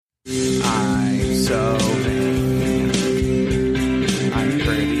so vain. I'm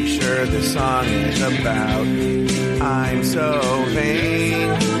pretty sure this song is about I'm so vain.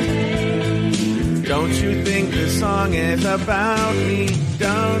 Don't you think this song is about me?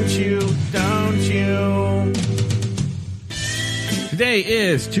 Don't you? Today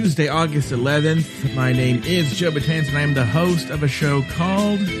is Tuesday, August 11th. My name is Joe Betance, and I am the host of a show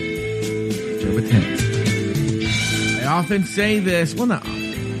called Joe Betance. I often say this, well, not often.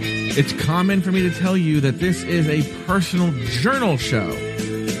 It's common for me to tell you that this is a personal journal show.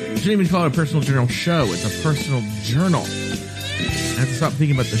 I shouldn't even call it a personal journal show. It's a personal journal. I have to stop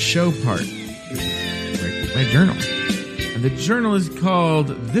thinking about the show part. My journal. And the journal is called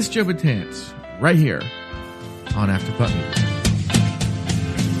This Joe Betance, right here on Afterthought Media.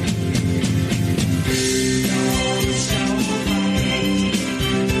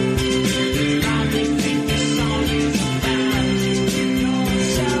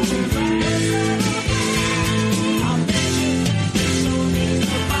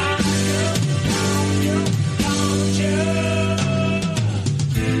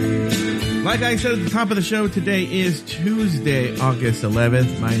 Like I said at the top of the show, today is Tuesday, August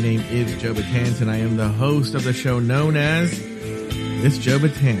 11th. My name is Joe Betance, and I am the host of the show known as This Joe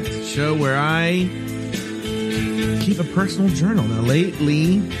Betance, show where I keep a personal journal. Now,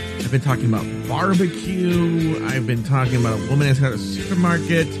 lately, I've been talking about barbecue. I've been talking about a woman that's got a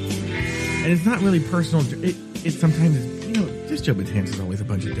supermarket, and it's not really personal. It sometimes, This Joe Betance is always a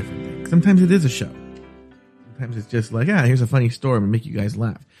bunch of different things. Sometimes it is a show. Sometimes it's just like, here's a funny story and make you guys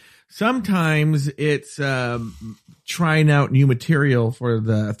laugh. Sometimes it's trying out new material for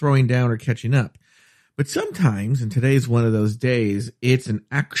the throwing down or catching up. But sometimes, and today's one of those days, it's an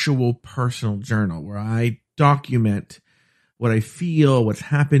actual personal journal where I document what I feel, what's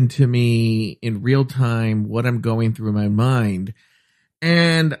happened to me in real time, what I'm going through in my mind.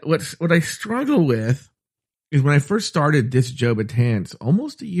 And what I struggle with is when I first started This Joe Betance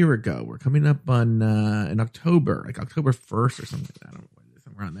almost a year ago. We're coming up on in October, like October 1st or something. I don't know what it is,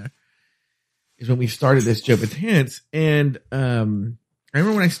 somewhere around there. Is when we started This Joe Betance. And I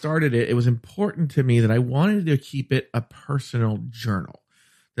remember when I started it, it was important to me that I wanted to keep it a personal journal.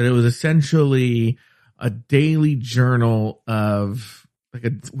 That it was essentially a daily journal of,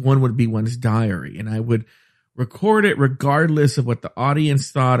 one would be one's diary. And I would record it regardless of what the audience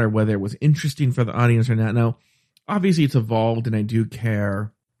thought or whether it was interesting for the audience or not. Now, obviously it's evolved and I do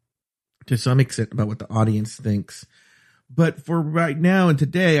care to some extent about what the audience thinks. But for right now and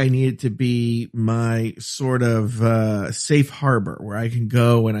today, I need it to be my sort of safe harbor where I can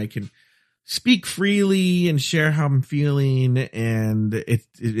go and I can speak freely and share how I'm feeling. And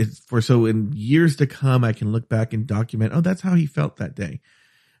so in years to come, I can look back and document, that's how he felt that day.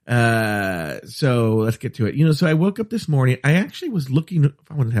 So let's get to it. So I woke up this morning. I actually was looking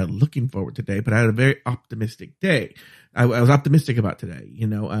forward today, but I had a very optimistic day. I was optimistic about today. We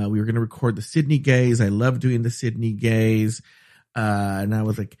were going to record the Sydney Gays. I love doing the Sydney Gays. And I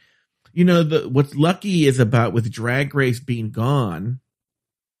was like, what's lucky is about with Drag Race being gone,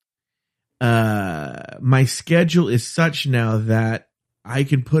 my schedule is such now that I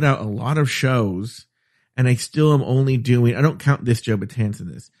can put out a lot of shows and I still am only doing, I don't count This Joe Betance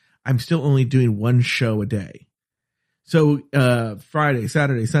in this. I'm still only doing one show a day. So, Friday,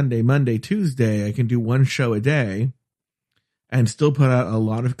 Saturday, Sunday, Monday, Tuesday, I can do one show a day and still put out a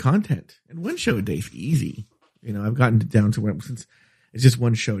lot of content. And one show a day is easy. I've gotten down to where since it's just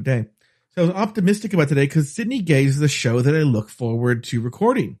one show a day. So I was optimistic about today because Sydney Gaze is the show that I look forward to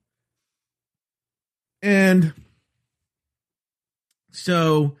recording. And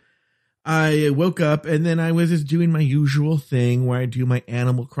so I woke up and then I was just doing my usual thing where I do my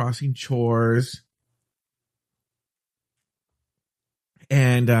Animal Crossing chores.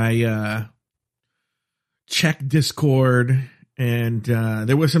 And I check Discord. And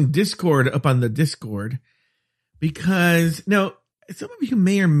there was some Discord up on the Discord because now some of you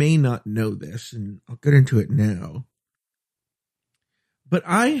may or may not know this, and I'll get into it now. But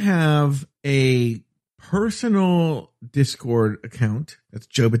I have a personal Discord account that's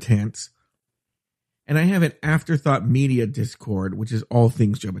Joe Betance, and I have an Afterthought Media Discord, which is all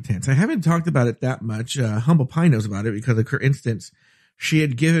things Joe Betance. I haven't talked about it that much. Humble Pie knows about it because, for instance, she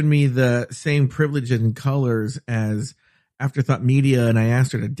had given me the same privileges and colors as Afterthought Media, and I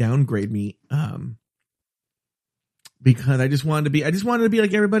asked her to downgrade me because I just wanted to be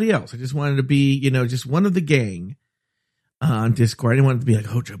like everybody else. I just wanted to be, just one of the gang on Discord. I didn't want it to be like,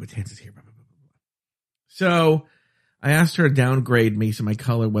 Joe Betance is here. Blah, blah, blah, blah. So I asked her to downgrade me so my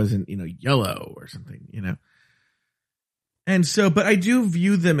color wasn't, yellow or something, And so, but I do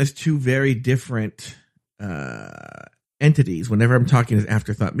view them as two very different entities. Whenever I'm talking as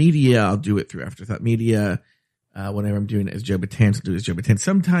Afterthought Media, I'll do it through Afterthought Media. Whenever I'm doing it as Joe Betance, I'll do it as Joe Betance.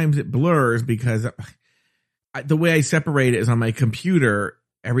 Sometimes it blurs because the way I separate it is on my computer,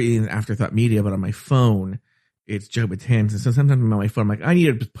 everything is Afterthought Media, but on my phone, it's Joe Betance. And so sometimes I'm on my phone, I'm like, I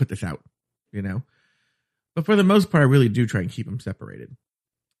need to put this out, you know? But for the most part, I really do try and keep them separated.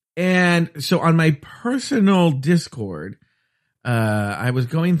 And so on my personal Discord, I was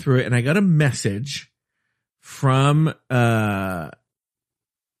going through it and I got a message from a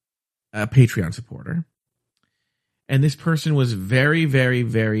Patreon supporter. And this person was very, very,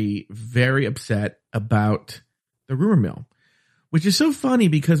 very, very upset about the rumor mill, which is so funny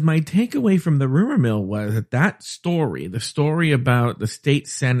because my takeaway from the rumor mill was that story, the story about the not state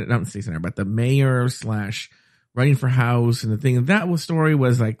senator, but the mayor / running for House and the thing, story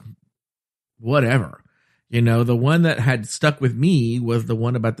was like, whatever. You know, the one that had stuck with me was the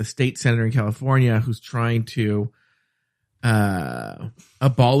one about the state senator in California who's trying to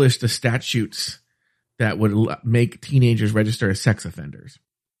abolish the statutes that would make teenagers register as sex offenders.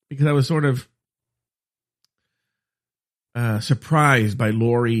 Because I was sort of surprised by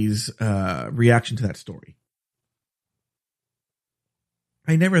Lori's reaction to that story.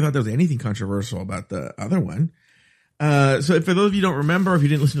 I never thought there was anything controversial about the other one. So for those of you who don't remember, if you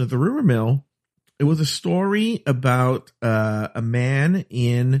didn't listen to the rumor mill, it was a story about a man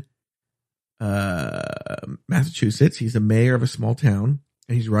in Massachusetts. He's the mayor of a small town,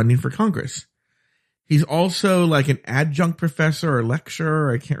 and he's running for Congress. He's also like an adjunct professor or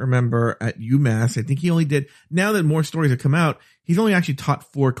lecturer, I can't remember, at UMass. I think he only did, now that more stories have come out, he's only actually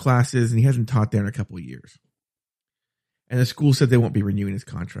taught 4 classes, and he hasn't taught there in a couple of years. And the school said they won't be renewing his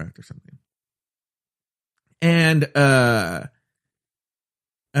contract or something. And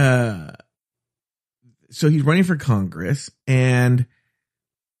so he's running for Congress, and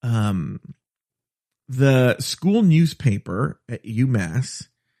the school newspaper at UMass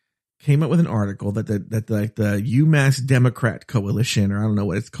came up with an article that the UMass Democrat Coalition, or I don't know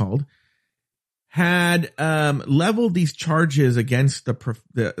what it's called, had leveled these charges against I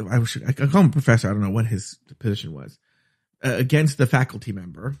call him professor, I don't know what his position was, against the faculty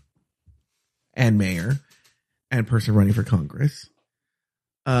member and mayor and person running for Congress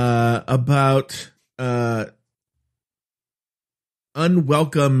about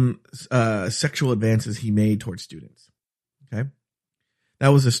unwelcome sexual advances he made towards students. Okay. That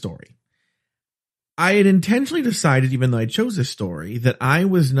was a story. I had intentionally decided, even though I chose this story, that I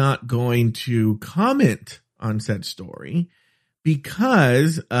was not going to comment on said story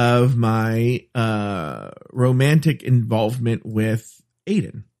because of my romantic involvement with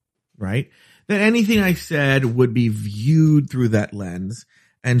Aiden, right? That anything I said would be viewed through that lens.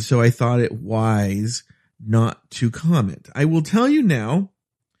 And so I thought it wise not to comment. I will tell you now,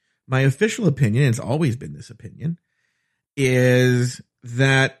 my official opinion, and it's always been this opinion, is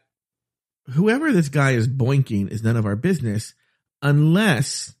that whoever this guy is boinking is none of our business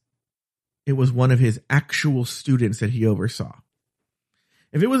unless it was one of his actual students that he oversaw.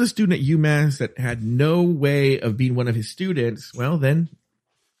 If it was a student at UMass that had no way of being one of his students, well, then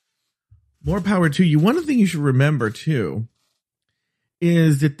more power to you. One thing you should remember too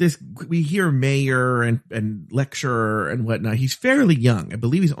is that we hear mayor and lecturer and whatnot. He's fairly young. I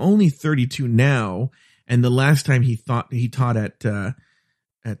believe he's only 32 now. And the last time he taught at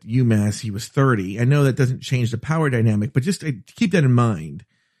UMass, he was 30. I know that doesn't change the power dynamic, but just keep that in mind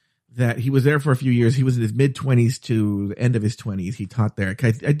that he was there for a few years. He was in his mid-20s to the end of his 20s. He taught there.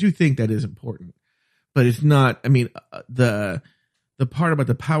 I do think that is important, but it's not, I mean, the part about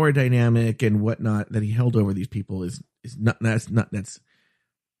the power dynamic and whatnot that he held over these people is not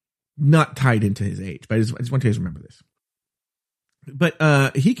tied into his age. But I just want you guys to remember this.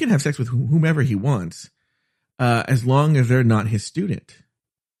 But he can have sex with whomever he wants as long as they're not his student.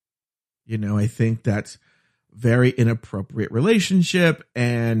 You know, I think that's very inappropriate relationship,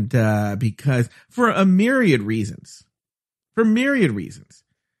 and because for a myriad reasons, on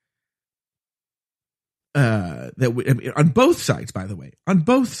both sides, by the way, on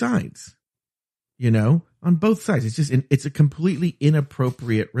both sides, it's a completely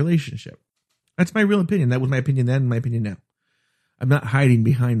inappropriate relationship. That's my real opinion. That was my opinion then and my opinion now. I'm not hiding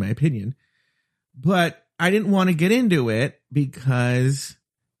behind my opinion, but I didn't want to get into it because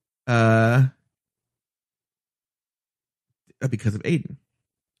of Aiden.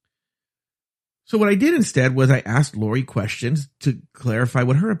 So what I did instead was I asked Lori questions to clarify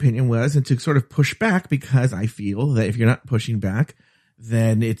what her opinion was and to sort of push back, because I feel that if you're not pushing back,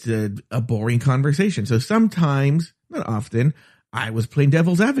 then it's a boring conversation. So sometimes, not often, I was playing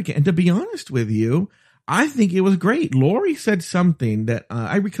devil's advocate. And to be honest with you, I think it was great. Lori said something that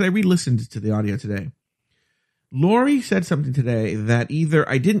I re-listened to the audio today. Lori said something today that either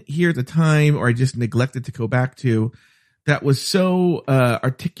I didn't hear at the time or I just neglected to go back to, that was so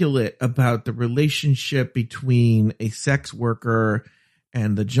articulate about the relationship between a sex worker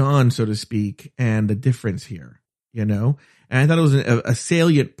and the John, so to speak, and the difference here, you know? And I thought it was a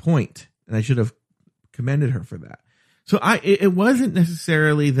salient point, and I should have commended her for that. So it wasn't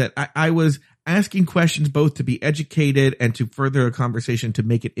necessarily that I was asking questions both to be educated and to further a conversation to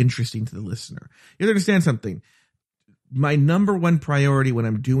make it interesting to the listener. You understand something? My number one priority when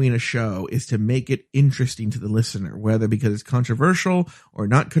I'm doing a show is to make it interesting to the listener, whether because it's controversial or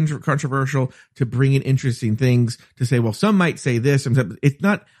not controversial, to bring in interesting things to say, well, some might say this. It's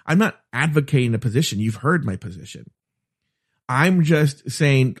not, I'm not advocating a position. You've heard my position. I'm just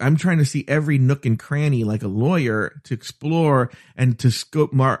saying, I'm trying to see every nook and cranny like a lawyer to explore and to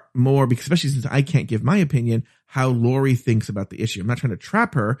scope more, because especially since I can't give my opinion, how Lori thinks about the issue. I'm not trying to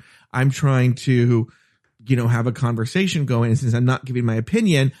trap her. I'm trying to, have a conversation going. And since I'm not giving my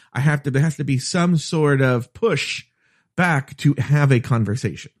opinion, there has to be some sort of push back to have a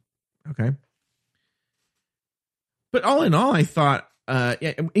conversation. Okay. But all in all, I thought,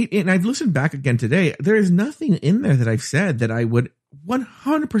 and I've listened back again today, there is nothing in there that I've said that I would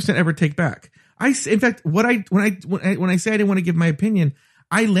 100% ever take back. In fact, when I say I didn't want to give my opinion,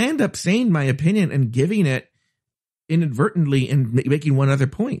 I land up saying my opinion and giving it inadvertently and making one other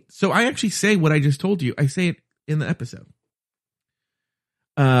point. So I actually say what I just told you. I say it in the episode.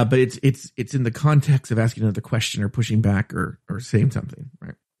 But it's in the context of asking another question or pushing back or saying something,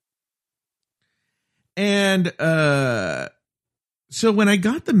 right? And so when I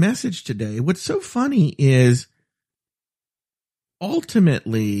got the message today, what's so funny is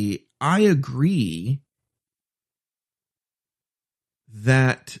ultimately I agree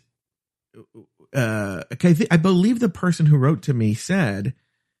that I believe the person who wrote to me said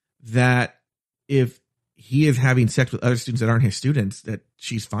that if he is having sex with other students that aren't his students, that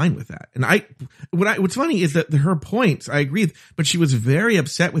she's fine with that. And what's funny is that her points, I agree, but she was very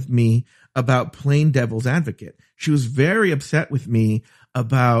upset with me about playing devil's advocate. She was very upset with me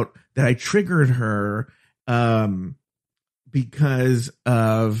about that I triggered her because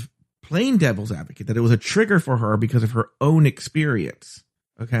of playing devil's advocate, that it was a trigger for her because of her own experience.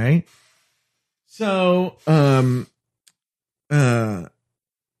 Okay. So, hold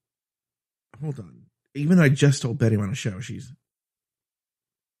on. Even though I just told Betty on a show,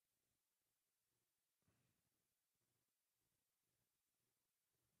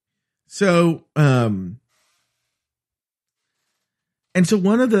 and so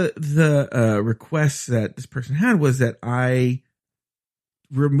one of the requests that this person had was that I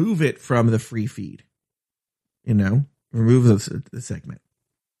remove it from the free feed, remove the segment.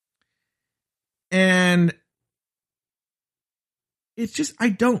 And it's just, I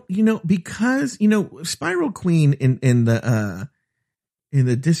don't, because, Spiral Queen in the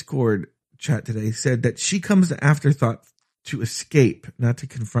Discord chat today said that she comes to Afterthought to escape, not to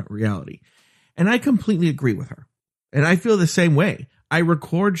confront reality. And I completely agree with her. And I feel the same way. I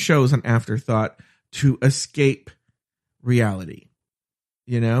record shows on Afterthought to escape reality,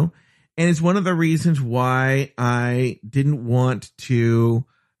 and it's one of the reasons why I didn't want to,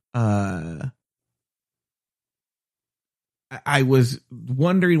 I was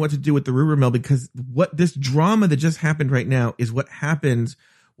wondering what to do with the rumor mill, because what this drama that just happened right now is what happens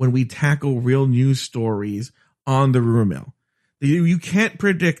when we tackle real news stories on the rumor mill. You can't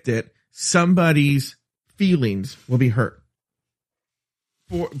predict it. Somebody's feelings will be hurt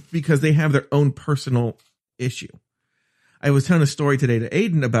because they have their own personal issue. I was telling a story today to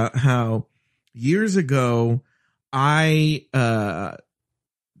Aiden about how years ago they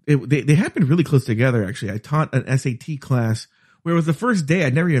happened really close together, actually. I taught an SAT class where it was the first day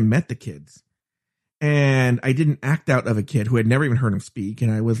I'd never even met the kids. And I didn't act out of a kid who had never even heard him speak.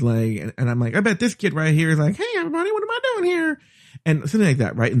 And I was like, and I'm like, I bet this kid right here is like, hey, everybody, what am I doing here? And something like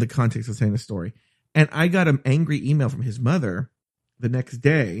that, right? In the context of saying the story. And I got an angry email from his mother the next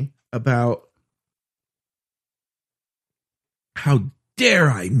day about how dare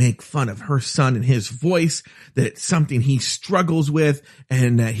I make fun of her son and his voice, that it's something he struggles with,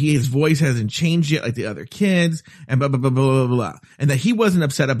 and that his voice hasn't changed yet like the other kids, and blah, blah, blah, blah, blah, blah. And that he wasn't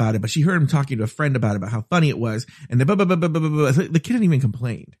upset about it, but she heard him talking to a friend about how funny it was, and the blah, blah, blah, blah, blah, blah. So the kid didn't even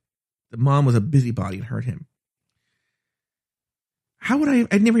complain. The mom was a busybody and hurt him. How would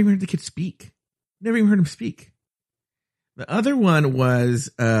I'd never even heard the kid speak. Never even heard him speak. The other one was,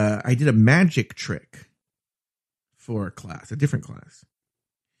 I did a magic trick for a class, a different class.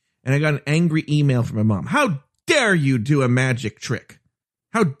 And I got an angry email from my mom. How dare you do a magic trick?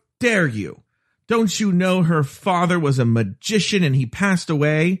 How dare you? Don't you know her father was a magician and he passed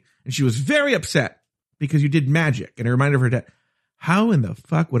away? And she was very upset because you did magic. And a reminder of her dad. How in the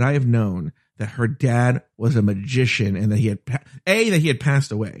fuck would I have known that her dad was a magician and that he had, A, that he had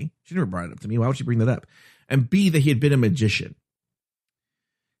passed away? She never brought it up to me. Why would she bring that up? And B, that he had been a magician.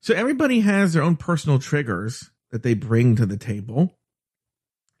 So everybody has their own personal triggers that they bring to the table.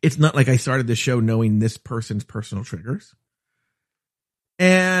 It's not like I started the show knowing this person's personal triggers.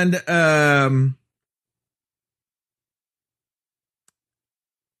 And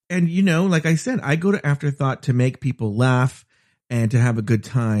you know, like I said, I go to Afterthought to make people laugh and to have a good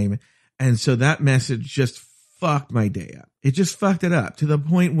time. And so that message just fucked my day up. It just fucked it up to the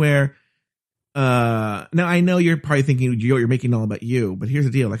point where, now I know you're probably thinking you're making it all about you, but here's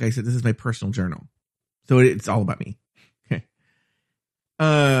the deal. Like I said, this is my personal journal. So it's all about me. Okay.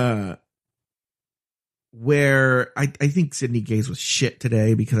 Where I think Sydney Gaze was shit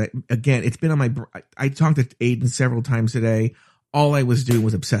today because it's been on my, I talked to Aiden several times today. All I was doing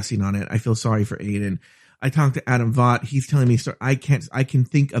was obsessing on it. I feel sorry for Aiden. I talked to Adam Vaught. He's telling me, I can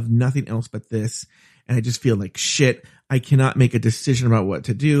think of nothing else but this. And I just feel like shit. I cannot make a decision about what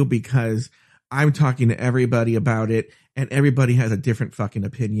to do because I'm talking to everybody about it and everybody has a different fucking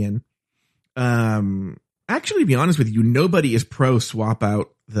opinion. Actually, to be honest with you, nobody is pro swap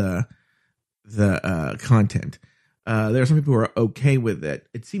out the content. There are some people who are okay with it.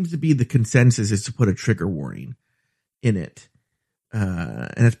 It seems to be the consensus is to put a trigger warning in it.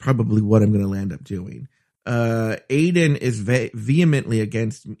 And that's probably what I'm going to land up doing. Aiden is vehemently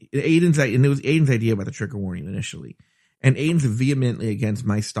against and it was Aiden's idea about the trigger warning initially. And Aiden's vehemently against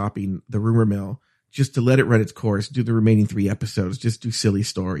my stopping the rumor mill just to let it run its course, do the remaining 3 episodes, just do silly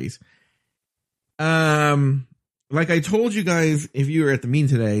stories. Like I told you guys, if you were at the meeting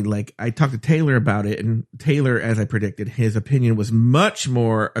today, like I talked to Taylor about it, and Taylor, as I predicted, his opinion was much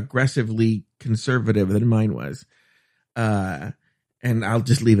more aggressively conservative than mine was. And I'll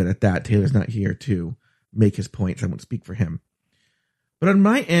just leave it at that. Taylor's not here to make his points. I won't speak for him. But on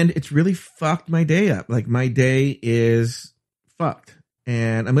my end, it's really fucked my day up. Like my day is fucked.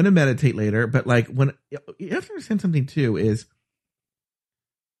 And I'm going to meditate later. But like when you have to understand something too is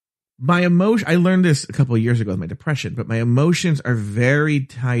my emotion. I learned this a couple of years ago with my depression, but my emotions are very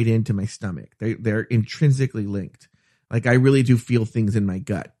tied into my stomach. They're intrinsically linked. Like I really do feel things in my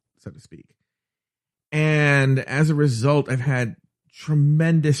gut, so to speak. And as a result, I've had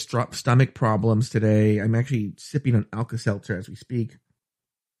tremendous stomach problems today. I'm actually sipping on Alka-Seltzer as we speak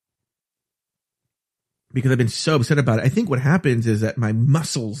because I've been so upset about it. I think what happens is that my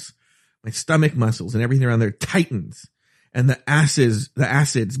muscles, my stomach muscles and everything around there tightens and the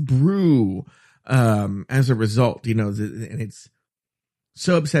acids brew as a result, you know, and it's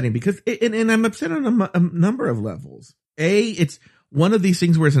so upsetting because, and I'm upset on a number of levels. It's one of these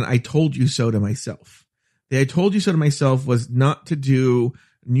things where it's an I told you so to myself. The I told you so to myself was not to do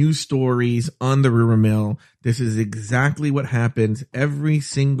news stories on the rumor mill. This is exactly what happens every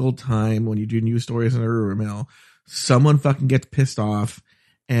single time when you do news stories on the rumor mill. Someone fucking gets pissed off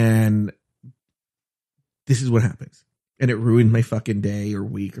and this is what happens. And it ruined my fucking day or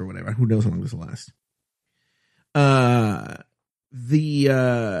week or whatever. Who knows how long this will last.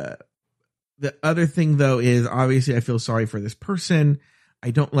 The other thing though is obviously I feel sorry for this person. I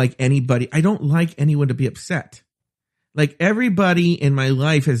don't like anybody. I don't like anyone to be upset. Like everybody in my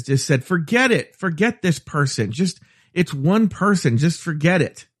life has just said, forget it. Forget this person. It's one person. Just forget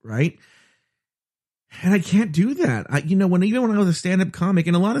it. Right. And I can't do that. Even when I was a stand-up comic,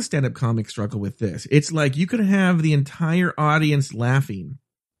 and a lot of stand-up comics struggle with this. It's like you could have the entire audience laughing,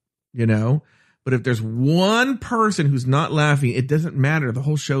 but if there's one person who's not laughing, it doesn't matter. The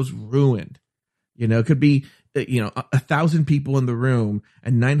whole show's ruined. It could be, 1,000 people in the room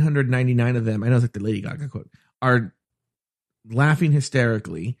and 999 of them, I know it's like the Lady Gaga quote, are laughing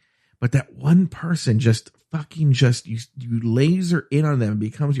hysterically, but that one person you laser in on them,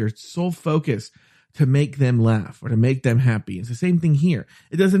 becomes your sole focus to make them laugh or to make them happy. It's the same thing here.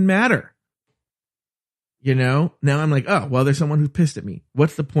 It doesn't matter. Now I'm like, oh, well, there's someone who's pissed at me.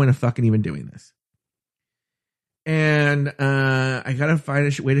 What's the point of fucking even doing this? And I got to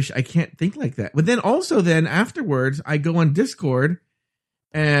find a way to, I can't think like that. But then afterwards, I go on Discord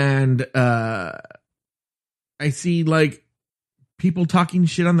and I see like people talking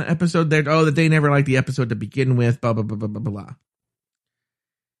shit on the episode there. Oh, that they never liked the episode to begin with, blah, blah, blah, blah, blah, blah.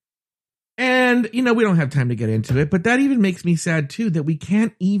 And, we don't have time to get into it, but that even makes me sad too, that we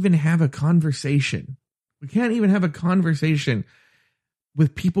can't even have a conversation. We can't even have a conversation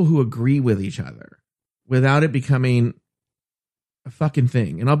with people who agree with each other without it becoming a fucking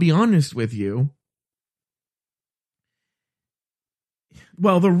thing. And I'll be honest with you.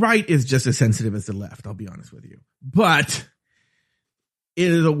 Well, the right is just as sensitive as the left, I'll be honest with you. But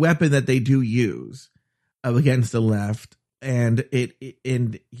it is a weapon that they do use. against the left. And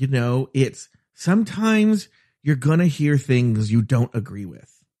it's sometimes you're going to hear things you don't agree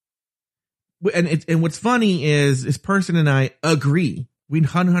with. And what's funny is this person and I agree. We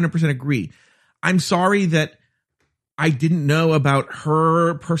 100% agree. I'm sorry that I didn't know about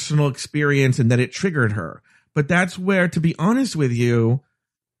her personal experience and that it triggered her. But that's where, to be honest with you,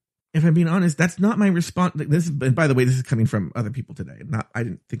 if I'm being honest, that's not my response. And by the way, this is coming from other people today. I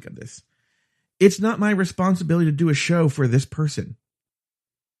didn't think of this. It's not my responsibility to do a show for this person.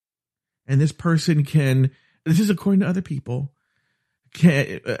 And this person this is according to other people,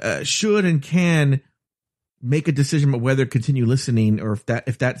 should and can make a decision about whether to continue listening or if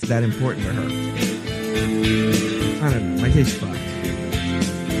that's that important to her. I don't know. My taste fucked.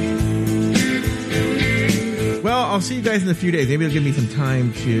 Well, I'll see you guys in a few days. Maybe it'll give me some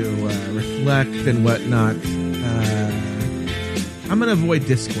time to reflect and whatnot. I'm going to avoid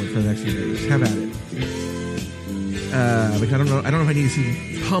Discord for the next few days. Have at it. Because I don't know if I need to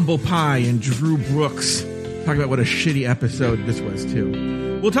see Humble Pie and Drew Brooks talk about what a shitty episode this was,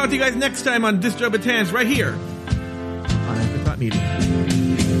 too. We'll talk to you guys next time on Distro Betance right here on Thought Media.